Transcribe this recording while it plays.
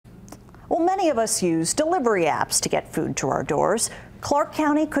Well, many of us use delivery apps to get food to our doors. Clark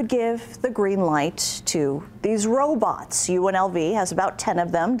County could give the green light to these robots. UNLV has about 10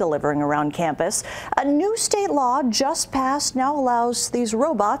 of them delivering around campus. A new state law just passed now allows these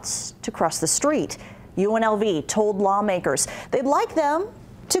robots to cross the street. UNLV told lawmakers they'd like them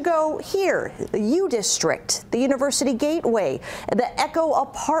to go here, the U District, the University Gateway, the Echo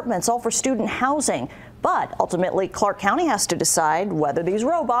Apartments, all for student housing. But ultimately, Clark County has to decide whether these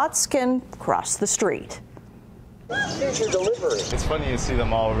robots can cross the street. Here's your delivery. It's funny to see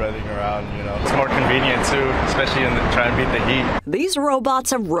them all running around, you know. It's more convenient too, especially in trying to beat the heat. These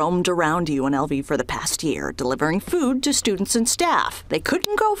robots have roamed around UNLV for the past year, delivering food to students and staff. They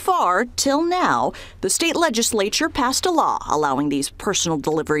couldn't go far till now. The state legislature passed a law allowing these personal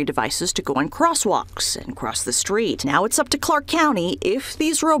delivery devices to go on crosswalks and cross the street. Now it's up to Clark County if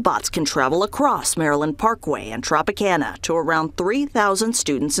these robots can travel across Maryland Parkway and Tropicana to around 3,000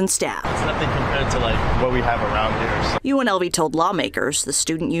 students and staff. It's nothing compared to like what we have around here. UNLV told lawmakers the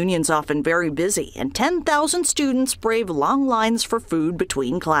student union's often very busy and 10,000 students brave long lines for food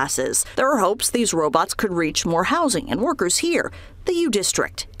between classes. There are hopes these robots could reach more housing and workers here. The U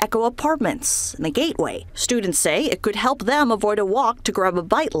District, Echo Apartments, and the Gateway. Students say it could help them avoid a walk to grab a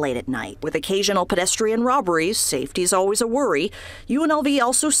bite late at night. With occasional pedestrian robberies, safety is always a worry. UNLV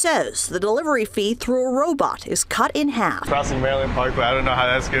also says the delivery fee through a robot is cut in half. Crossing Maryland Parkway, I don't know how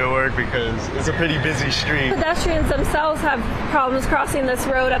that's going to work because it's a pretty busy street. Pedestrians themselves have problems crossing this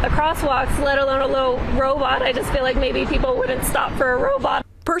road at the crosswalks, let alone a little robot. I just feel like maybe people wouldn't stop for a robot.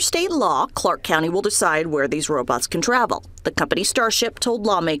 Per state law, Clark County will decide where these robots can travel. The company Starship told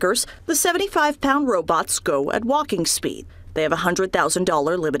lawmakers the 75-pound robots go at walking speed. They have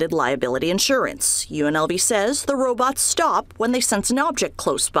 $100,000 limited liability insurance. UNLV says the robots stop when they sense an object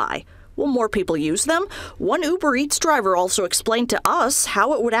close by. Will more people use them? One Uber Eats driver also explained to us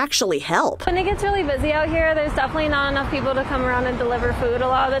how it would actually help. When it gets really busy out here, there's definitely not enough people to come around and deliver food a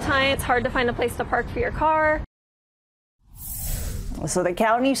lot of the time. It's hard to find a place to park for your car. So the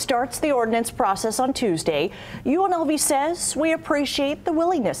county starts the ordinance process on Tuesday. UNLV says we appreciate the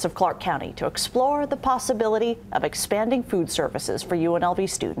willingness of Clark County to explore the possibility of expanding food services for UNLV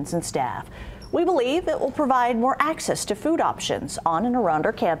students and staff. We believe it will provide more access to food options on and around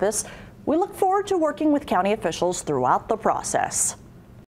our campus. We look forward to working with county officials throughout the process.